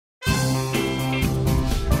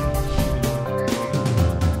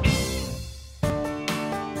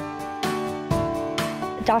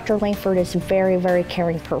Dr. Langford is a very, very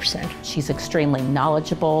caring person. She's extremely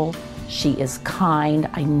knowledgeable. She is kind.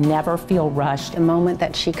 I never feel rushed. The moment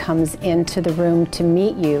that she comes into the room to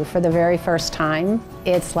meet you for the very first time,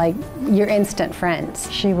 it's like you're instant friends.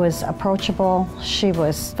 She was approachable. She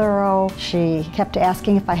was thorough. She kept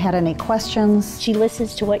asking if I had any questions. She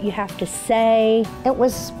listens to what you have to say. It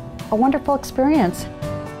was a wonderful experience.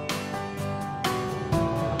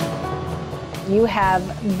 You have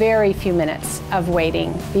very few minutes of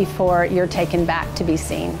waiting before you're taken back to be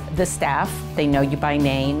seen. The staff, they know you by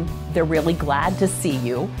name. They're really glad to see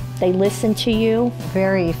you. They listen to you.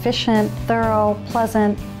 Very efficient, thorough,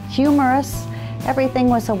 pleasant, humorous. Everything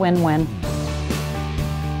was a win-win.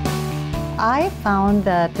 I found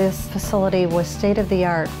that this facility was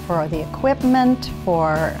state-of-the-art for the equipment,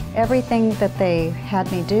 for everything that they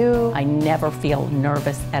had me do. I never feel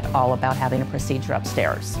nervous at all about having a procedure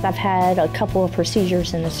upstairs. I've had a couple of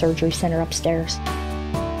procedures in the surgery center upstairs.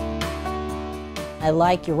 I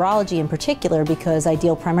like urology in particular because I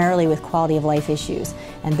deal primarily with quality of life issues.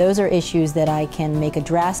 And those are issues that I can make a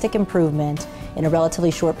drastic improvement in a relatively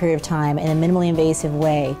short period of time in a minimally invasive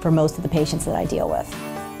way for most of the patients that I deal with.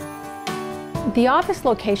 The office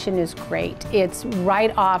location is great. It's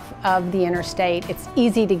right off of the interstate. It's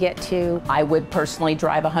easy to get to. I would personally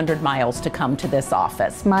drive 100 miles to come to this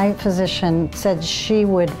office. My physician said she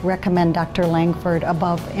would recommend Dr. Langford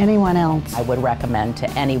above anyone else. I would recommend to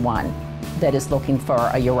anyone that is looking for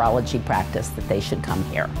a urology practice that they should come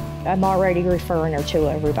here. I'm already referring her to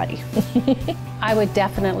everybody. I would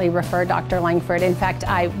definitely refer Dr. Langford. In fact,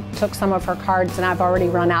 I took some of her cards and I've already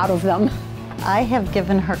run out of them. I have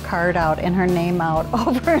given her card out and her name out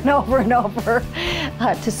over and over and over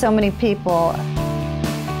to so many people.